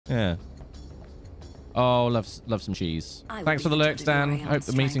Yeah. Oh, love some cheese. Thanks for the lurks, Dan. Hope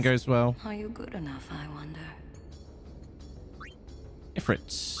the meeting goes well. Are you good enough, I wonder?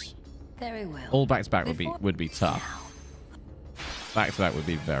 Ifrits. Very well. All back to back would be tough. Back to back would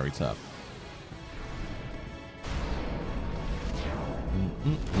be very tough.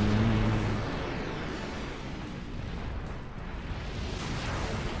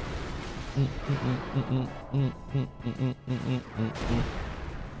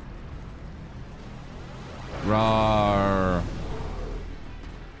 Rawr.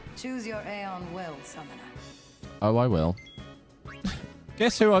 Choose your Aeon well, summoner. Oh, I will.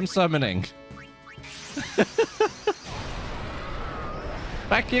 Guess who I'm summoning?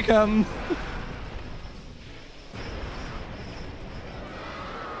 Back you come.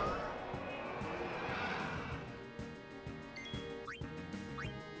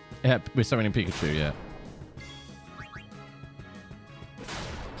 Yep, we're summoning Pikachu, yeah.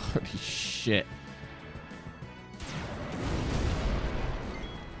 Holy shit.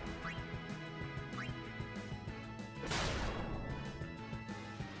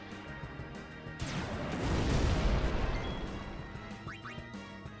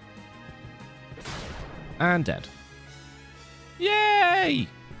 And dead. Yay!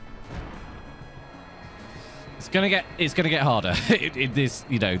 It's gonna get harder.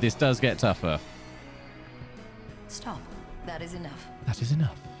 This does get tougher. Stop. That is enough. That is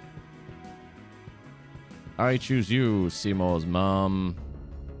enough. I choose you, Seymour's mom.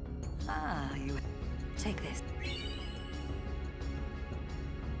 Ah, you take this.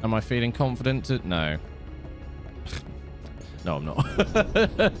 Am I feeling confident to... No. No, I'm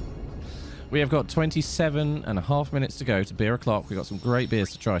not. We have got 27.5 minutes to go to beer o'clock. We've got some great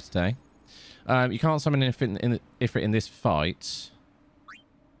beers to try today. You can't summon an Ifrit in this fight.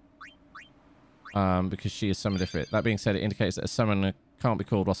 Because she is summoned Ifrit. That being said, it indicates that a summoner can't be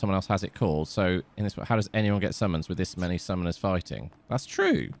called while someone else has it called. So, in this, how does anyone get summons with this many summoners fighting? That's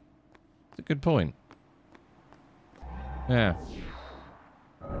true. That's a good point. Yeah.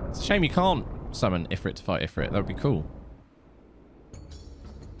 It's a shame you can't summon Ifrit to fight Ifrit. That would be cool.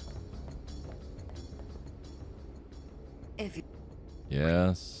 If you...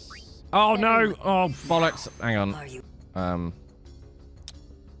 Yes. Oh no! Oh bollocks! Hang on. Are you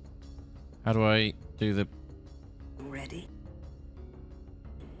How do I do the... ready?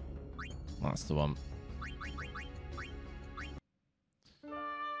 That's the one.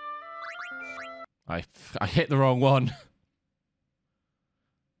 I hit the wrong one.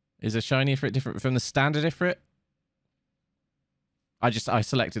 Is a shiny Ifrit different from the standard Ifrit? I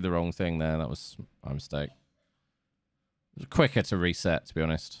selected the wrong thing there. That was my mistake. It was quicker to reset, to be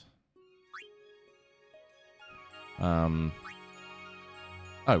honest. Oh,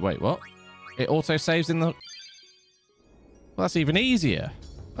 wait, what? It auto-saves in the... Well, that's even easier.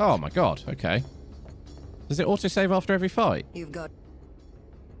 Oh, my God. Okay. Does it auto-save after every fight? You've got...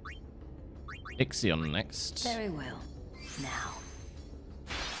 Ixion next. Very well. Now.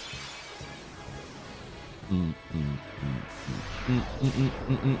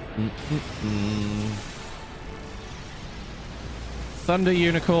 Thunder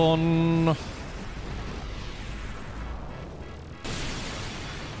Unicorn.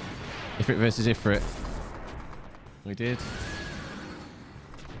 Ifrit versus Ifrit. We did.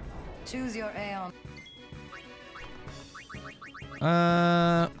 Choose your Aeon.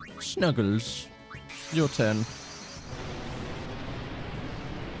 Snuggles. Your turn.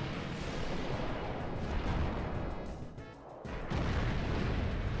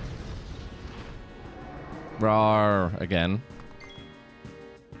 Rawr again.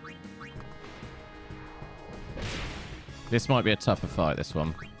 This might be a tougher fight, this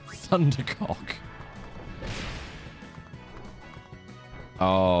one. Thundercock.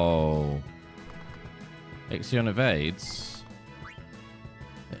 Oh. Ixion evades.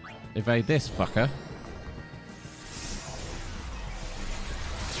 Evade this fucker.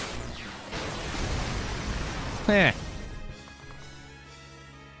 Heh.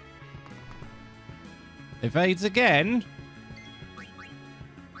 Evades again.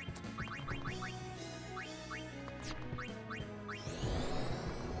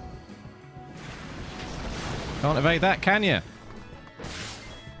 Can't evade that, can you?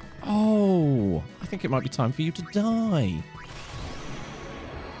 Oh, I think it might be time for you to die.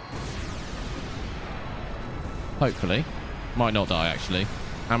 Hopefully. Might not die, actually.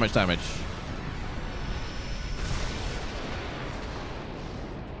 How much damage?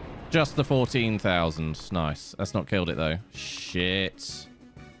 Just the 14,000. Nice. That's not killed it, though. Shit.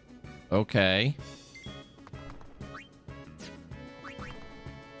 Okay.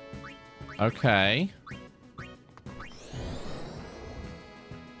 Okay.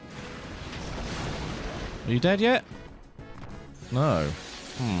 Are you dead yet? No.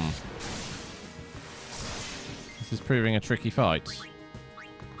 This is proving a tricky fight.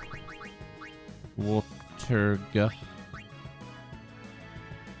 Waterga.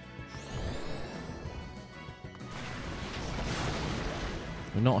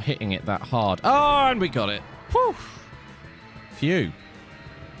 We're not hitting it that hard. Oh, and we got it. Whew. Phew.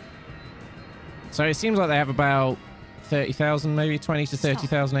 So it seems like they have about 30,000, maybe 20 to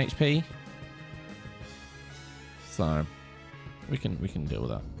 30,000 HP. So we can deal with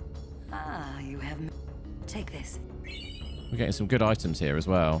that. Ah, you have. Take this. We're getting some good items here as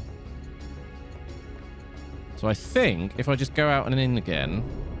well. So I think if I just go out and in again,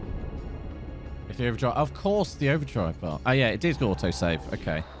 if the overdrive, of course the overdrive bar. Oh yeah, it did auto-save.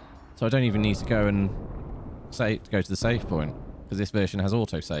 Okay, so I don't even need to go and go to the save point because this version has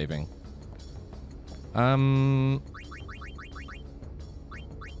auto-saving.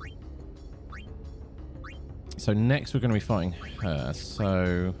 So next we're going to be fighting her.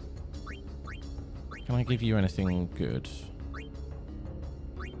 So can I give you anything good?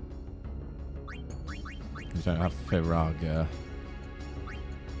 You don't have Firaga.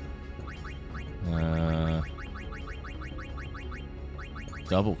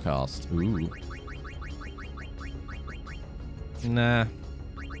 Double cast. Ooh. Nah.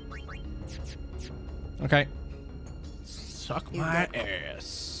 Okay. Suck my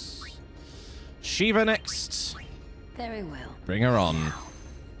ass. Shiva next. Very well. Bring her on.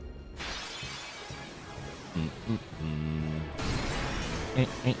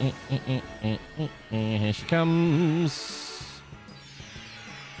 Here she comes.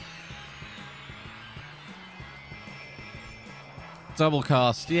 Double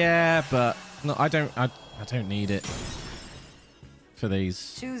cast, yeah, but no, I don't need it for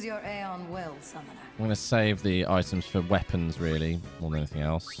these. Choose your Aeon will, summoner. I'm gonna save the items for weapons, really, more than anything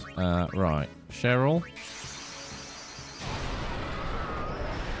else. Right, Cheryl.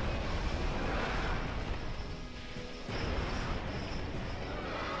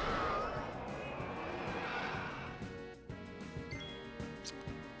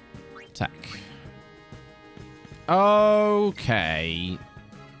 Attack. Okay.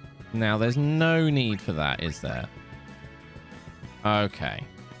 Now, there's no need for that, is there? Okay.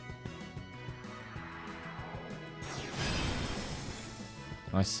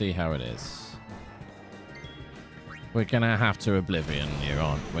 I see how it is. We're gonna have to Oblivion you,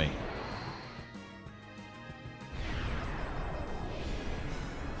 aren't we?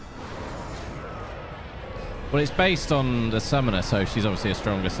 Well, it's based on the summoner, so she's obviously a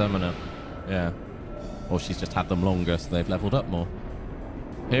stronger summoner. Yeah. Or she's just had them longer, so they've leveled up more.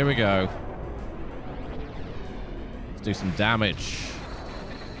 Here we go. Let's do some damage.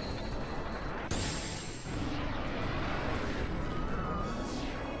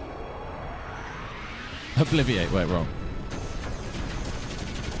 Obliviate. Wait, wrong.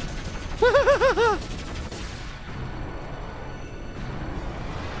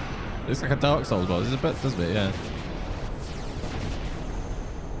 Looks like a Dark Souls boss, doesn't it? Yeah.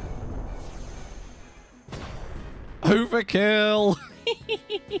 Overkill!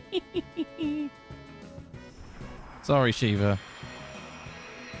 Sorry, Shiva.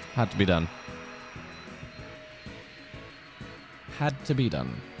 Had to be done. Had to be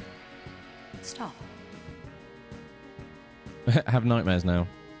done. Stop. Have nightmares now.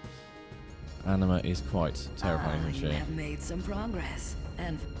 Anima is quite terrifying, isn't she? You have made some progress.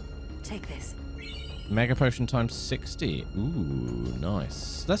 And take this. Mega potion times 60. Ooh,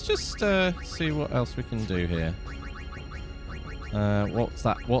 nice. Let's just see what else we can do here. What's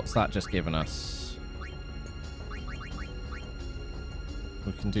that just given us?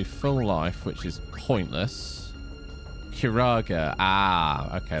 We can do full life, which is pointless. Kiraga.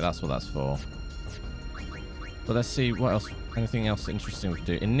 Ah, okay, that's what that's for. But let's see what else. Anything else interesting we can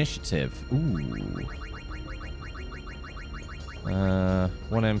do? Initiative. Ooh. 1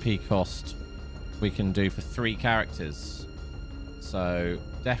 MP cost we can do for 3 characters. So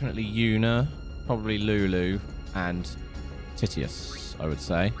definitely Yuna, probably Lulu, and Titius, I would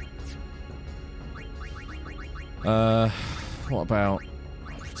say. What about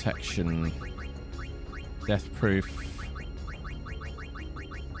protection? Death proof.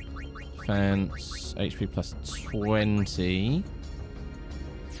 Defense. HP plus 20.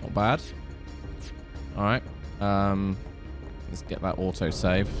 Not bad. Alright. Let's get that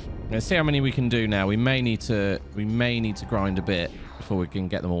autosave. Let's see how many we can do now. We may need to grind a bit before we can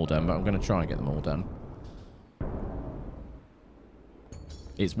get them all done, but I'm going to try and get them all done.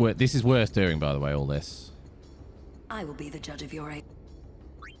 This is worth doing, by the way, all this. I will be the judge of your aid.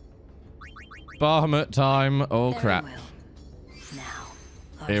 Bahamut time. Oh, crap. Well.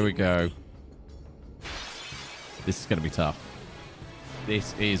 Now. Here we go. This is going to be tough.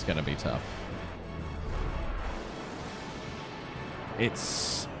 This is going to be tough.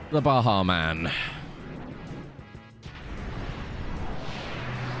 It's the Baha Man.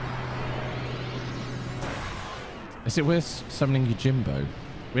 Is it worth summoning Yojimbo?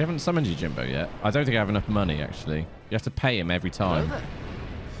 We haven't summoned Yojimbo yet. I don't think I have enough money, actually. You have to pay him every time.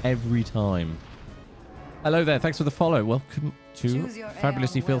 Every time. Hello there. Thanks for the follow. Welcome to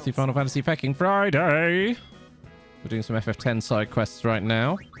Fabulously Filthy Final Fantasy Fecking Friday. We're doing some FF10 side quests right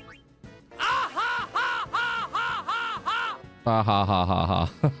now. Ha ha ha ha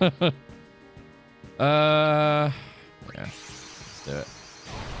ha. Yeah, let's do it.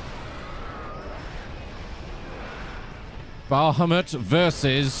 Bahamut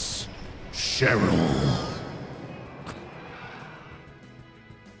versus Cheryl.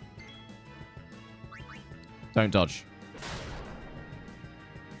 Don't dodge.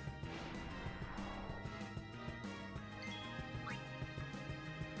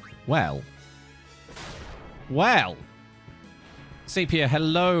 Well. Sepia,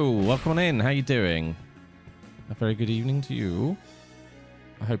 hello. Welcome on in. How you doing? A very good evening to you.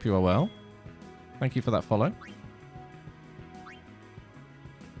 I hope you are well. Thank you for that follow.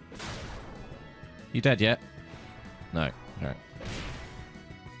 You dead yet? No.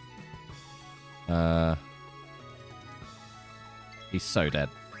 Alright. He's so dead.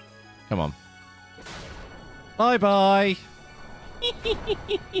 Come on. Bye-bye.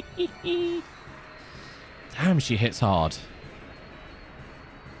 Damn, she hits hard.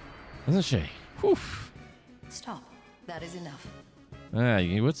 Doesn't she? Whew. Stop. That is enough. Yeah,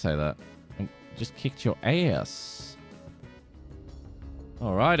 you would say that. I just kicked your ass.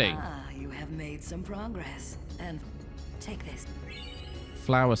 Alrighty. You have made some progress. And take this.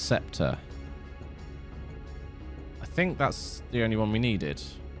 Flower Scepter. I think that's the only one we needed.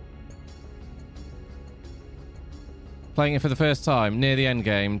 Playing it for the first time, near the end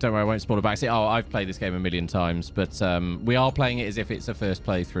game. Don't worry, I won't spoil it back. See, oh, I've played this game a million times, but we are playing it as if it's a first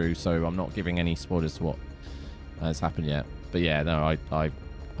playthrough, so I'm not giving any spoilers to what has happened yet. But yeah, no, I've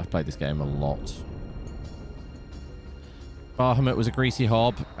played this game a lot. Bahamut was a greasy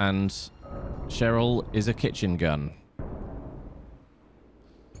hob, and Cheryl is a kitchen gun.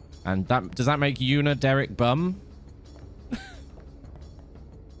 And that does that make Yuna Derek Bum?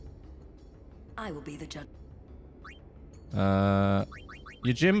 I will be the judge.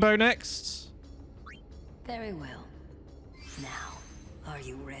 Yojimbo next? Very well. Now, are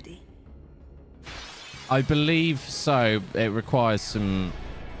you ready? I believe so. It requires some,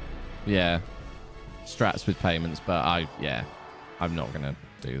 yeah, strats with payments, but I'm not going to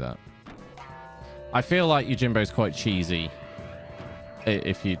do that. I feel like Yojimbo's quite cheesy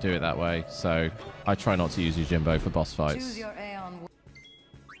if you do it that way, so I try not to use Yojimbo for boss fights. Choose your Aeon.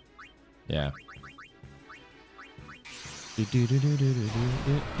 Yeah. He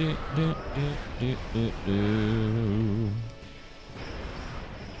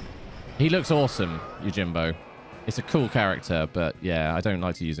looks awesome, Yojimbo. It's a cool character, but yeah, I don't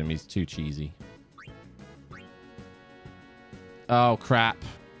like to use him. He's too cheesy. Oh, crap.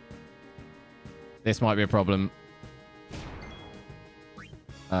 This might be a problem.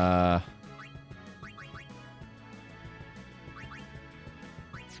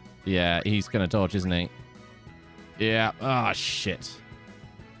 Yeah, he's going to dodge, isn't he? Yeah. Ah, shit.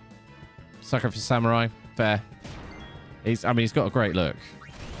 Sucker for Samurai. Fair. He's got a great look.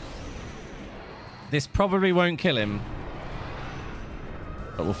 This probably won't kill him.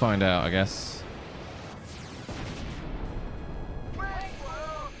 But we'll find out, I guess.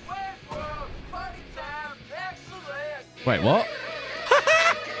 Wait, what?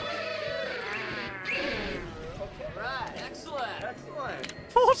 Right, excellent.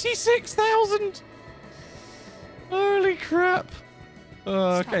 46,000! Holy crap.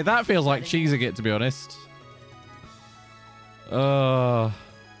 Okay, that feels like cheesing it, to be honest.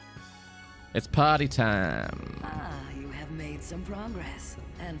 It's party time. You have made some progress.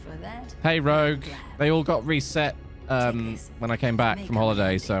 And for that... Hey, Rogue. They all got reset when I came back from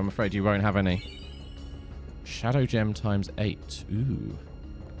holiday, so I'm afraid you won't have any. Shadow Gem times 8. Ooh.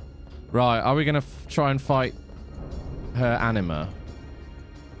 Right, are we going to try and fight her anima?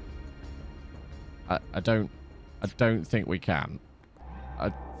 I don't think we can.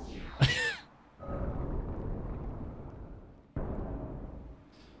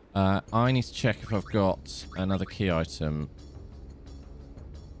 I need to check if I've got another key item.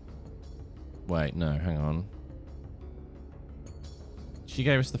 Wait, no, hang on. She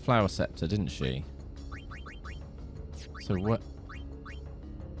gave us the flower scepter, didn't she? So what?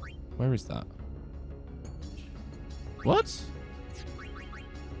 Where is that? What?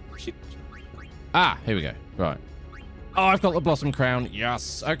 She... Ah, here we go. Right. Oh, I've got the Blossom Crown.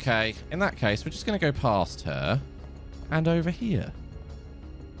 Yes. Okay. In that case, we're just going to go past her and over here.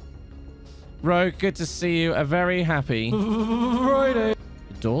 Rogue, good to see you. A very happy Friday.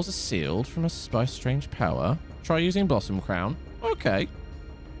 The doors are sealed from by strange power. Try using Blossom Crown. Okay.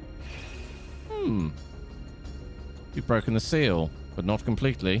 You've broken the seal, but not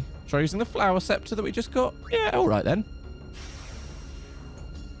completely. Try using the flower scepter that we just got. Yeah, all right then.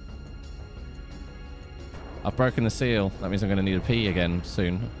 I've broken the seal. That means I'm going to need a pee again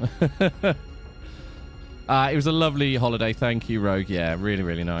soon. It was a lovely holiday. Thank you, Rogue. Yeah, really,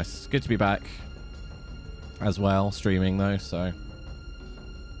 really nice. Good to be back as well, streaming though. So,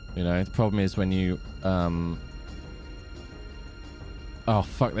 you know, the problem is when you... Oh,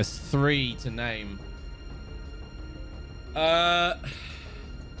 fuck. There's 3 to name. How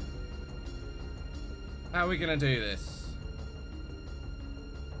are we going to do this?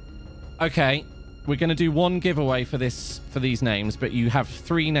 Okay. We're going to do one giveaway for these names, but you have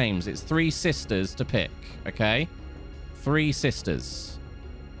 3 names. It's 3 sisters to pick, okay? 3 sisters.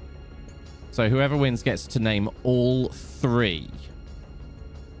 So whoever wins gets to name all 3.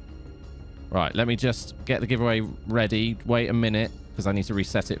 Right, let me just get the giveaway ready. Wait a minute, because I need to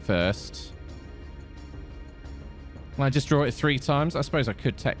reset it first. Can I just draw it 3 times? I suppose I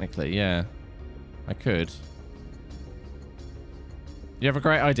could technically, yeah. I could. You have a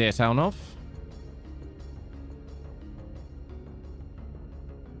great idea, Townov.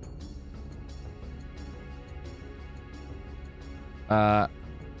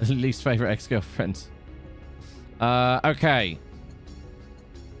 Least favorite ex-girlfriend. Okay.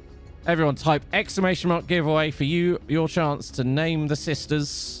 Everyone type ! giveaway for your chance to name the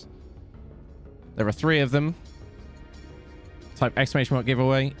sisters. There are 3 of them. Type !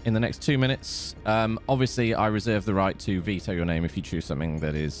 giveaway in the next 2 minutes. Obviously, I reserve the right to veto your name if you choose something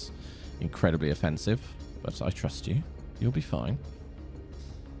that is incredibly offensive. But I trust you. You'll be fine.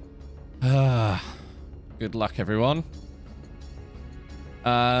 Good luck, everyone.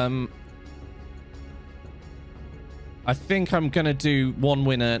 I think I'm going to do one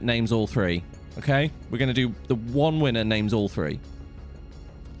winner names all 3. Okay? We're going to do the one winner names all 3.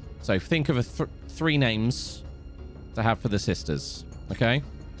 So think of 3 names to have for the sisters. Okay?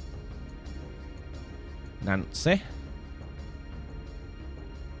 Nancy.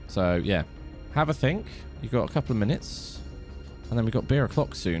 So, yeah. Have a think. You've got a couple of minutes. And then we've got beer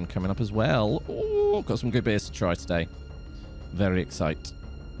o'clock soon coming up as well. Oh, got some good beers to try today. Very excited.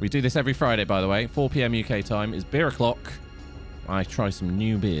 We do this every Friday, by the way. 4 p.m. UK time is beer o'clock. I try some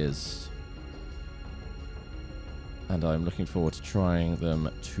new beers. And I'm looking forward to trying them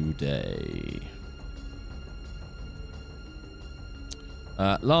today.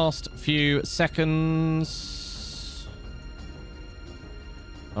 Last few seconds.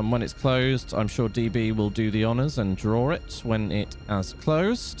 And when it's closed, I'm sure DB will do the honors and draw it when it has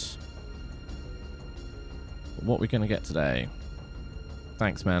closed. But what are we going to get today?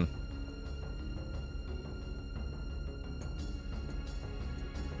 Thanks, man.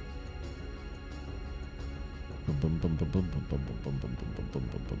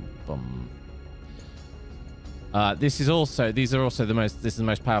 This is also the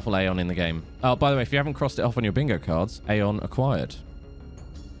most powerful Aeon in the game. Oh, by the way, if you haven't crossed it off on your bingo cards, Aeon acquired.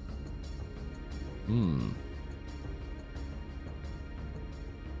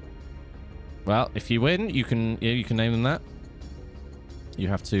 Well, if you win, you can name them that. You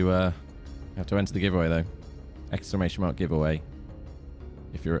have to enter the giveaway though. ! giveaway.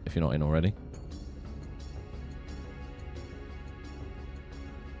 If you're not in already.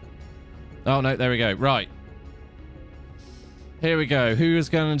 Oh no, there we go. Right. Here we go. Who's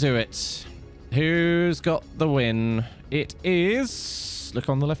going to do it? Who's got the win? It is... Look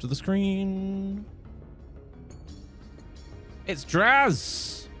on the left of the screen. It's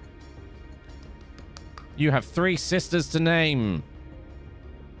Draz. You have 3 sisters to name.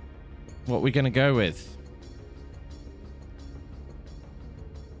 What are we going to go with?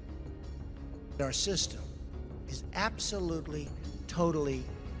 Our system is absolutely, totally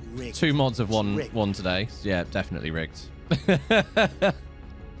rigged. 2 mods of one today. Yeah, definitely rigged.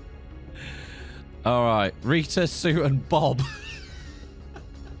 All right. Rita, Sue, and Bob.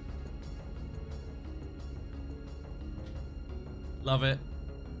 Love it.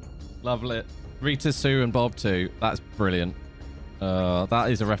 Love it. Rita, Sue, and Bob too. That's brilliant.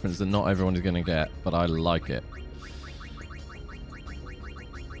 That is a reference that not everyone is going to get, but I like it.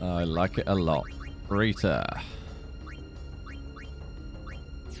 I like it a lot. Rita.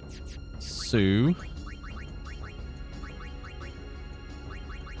 Sue.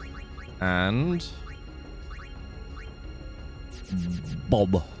 And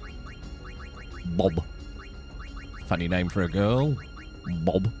Bob. Funny name for a girl.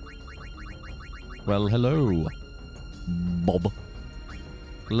 Bob. Well, hello. Bob.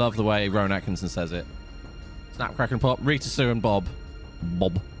 Love the way Rowan Atkinson says it. Snap, crack, and pop. Rita, Sue, and Bob.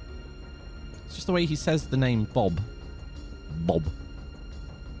 Bob. It's just the way he says the name Bob. Bob.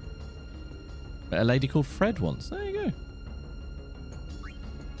 Met a lady called Fred once. There you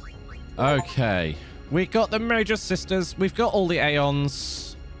go. Okay. We got the Major Sisters. We've got all the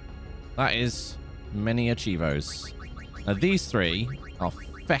Aeons. That is many achievos. Now, these three are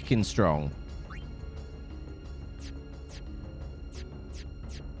feckin' strong.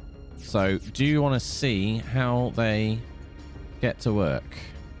 So, do you want to see how they get to work?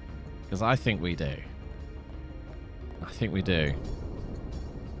 Because I think we do. I think we do.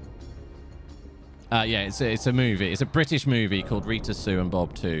 Yeah, it's a movie. It's a British movie called Rita, Sue, and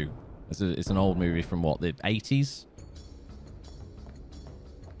Bob 2. It's an old movie from, what, the 80s?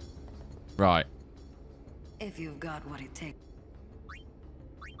 Right. If you've got what it takes.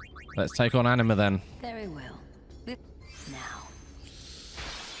 Let's take on Anima then. Very well.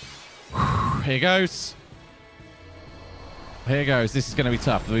 Now. Here goes. Here goes. This is going to be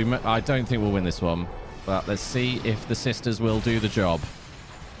tough. I don't think we'll win this one. But let's see if the sisters will do the job.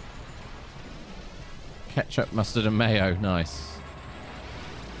 Ketchup, mustard, and mayo. Nice.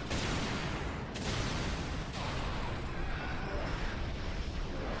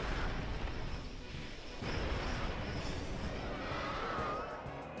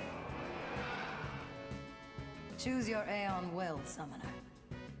 Choose your Aeon well, Summoner.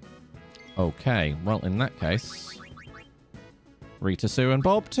 Okay, well, in that case, Rita, Sue, and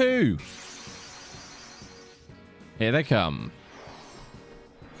Bob 2. Here they come.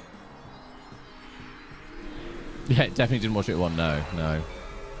 Yeah, definitely didn't watch it at one. No, no.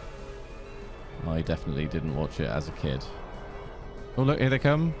 I definitely didn't watch it as a kid. Oh, look, here they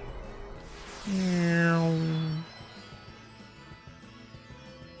come.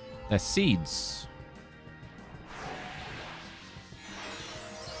 They're seeds.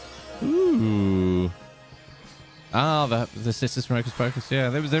 Ooh. Ah, the sisters from Hocus Pocus.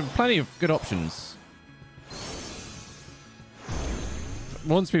 Yeah, there were plenty of good options.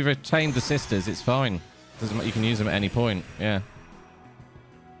 Once we've retained the sisters, it's fine. Doesn't matter, you can use them at any point. Yeah.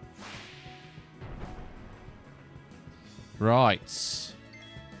 Right.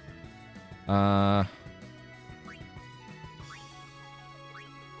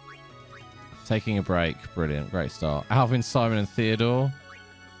 Taking a break. Brilliant. Great start. Alvin, Simon, and Theodore.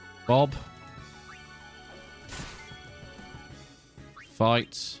 Bob.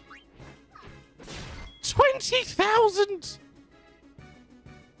 Fight. 20,000!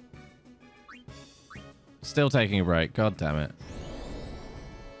 Still taking a break. God damn it.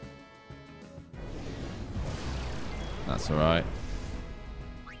 That's alright.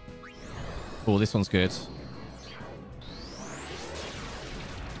 Oh, this one's good.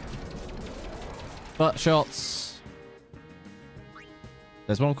 Butt shots.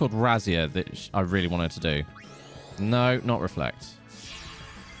 There's one called Razzia that I really wanted to do. No, not reflect.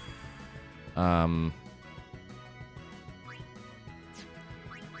 You're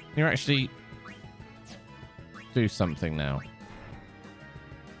actually do something now.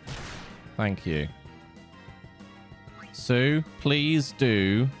 Thank you. Sue, please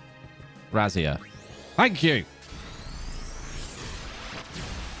do Razzia. Thank you.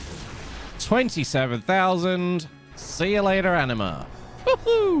 27,000. See you later, Anima.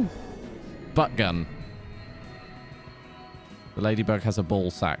 Woohoo! Butt gun. The ladybug has a ball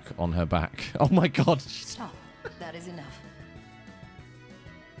sack on her back. Oh my god. Stop. That is enough.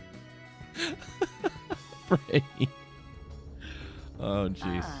 Free. Oh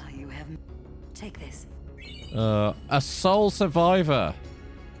jeez. Ah, you have. Take this. A soul survivor.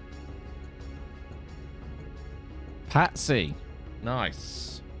 Patsy. Nice.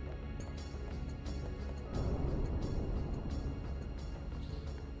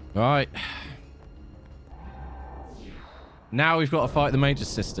 Right. Now we've got to fight the Major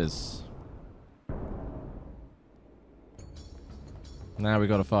Sisters. Now we've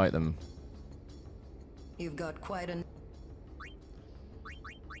got to fight them. You've got quite an.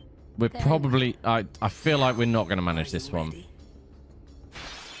 We're probably... I feel like we're not going to manage this one.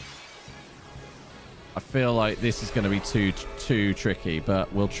 I feel like this is going to be too tricky,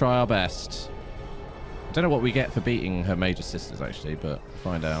 but we'll try our best. I don't know what we get for beating her Major Sisters, actually, but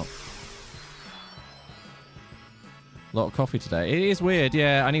find out. A lot of coffee today. It is weird,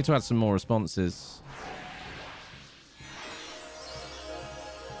 yeah. I need to add some more responses.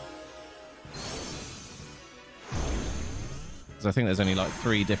 Because I think there's only like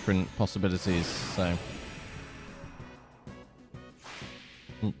 3 different possibilities, so...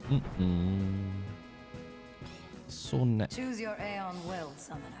 Boss or net? Choose your Aeon will,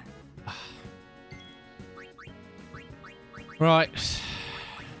 summoner. Right.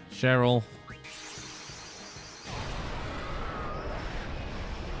 Cheryl.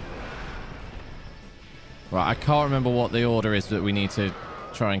 Right, I can't remember what the order is that we need to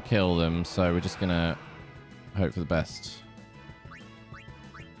try and kill them, so we're just gonna hope for the best.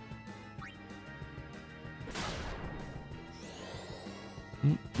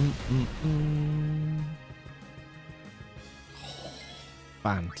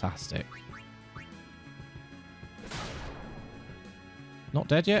 Fantastic. Not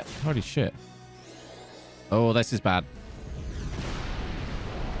dead yet? Holy shit. Oh, this is bad.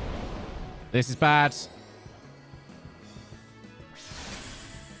 This is bad.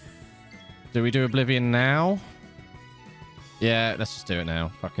 Do we do Oblivion now? Yeah, let's just do it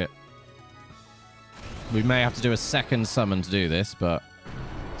now. Fuck it. We may have to do a second summon to do this, but...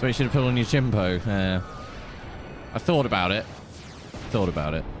 So you should have put on your chimpo. I thought about it. Thought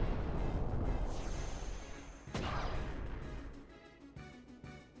about it.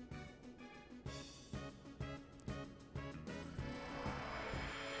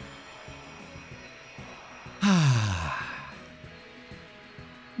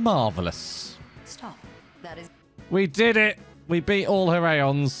 Marvelous. Stop. That is... We did it. We beat all her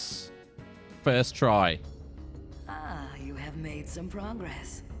Aeons. First try. Ah, you have made some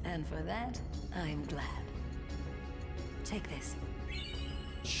progress. And for that, I'm glad. Take this.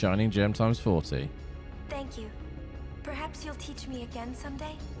 Shining gem times 40. Thank you. Perhaps you'll teach me again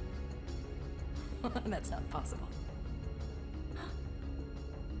someday? That's not possible.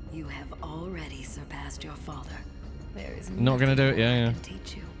 You have already surpassed your father. There is Not gonna do it, nothing more yeah. I can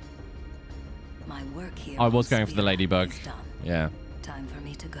teach you. My work here I was on going for the Spear ladybug. is done. Yeah. Time for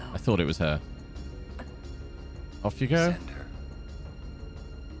me to go. I thought it was her. Off you go. Send her.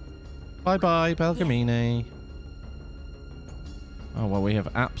 Bye-bye, Belgamine. Oh, well, we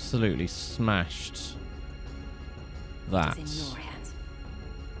have absolutely smashed that. It is in your hands.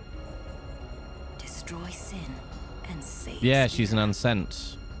 Destroy sin and save. Yeah, Spear. she's an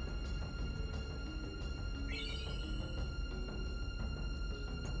unsent.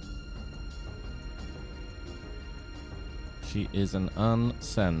 She is an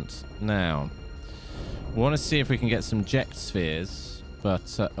unsent. Now, we want to see if we can get some Ject spheres,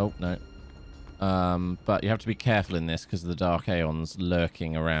 but oh no. But you have to be careful in this because of the Dark Aeons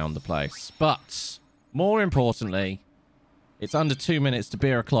lurking around the place. But more importantly, it's under 2 minutes to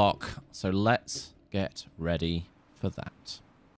beer o'clock, so let's get ready for that.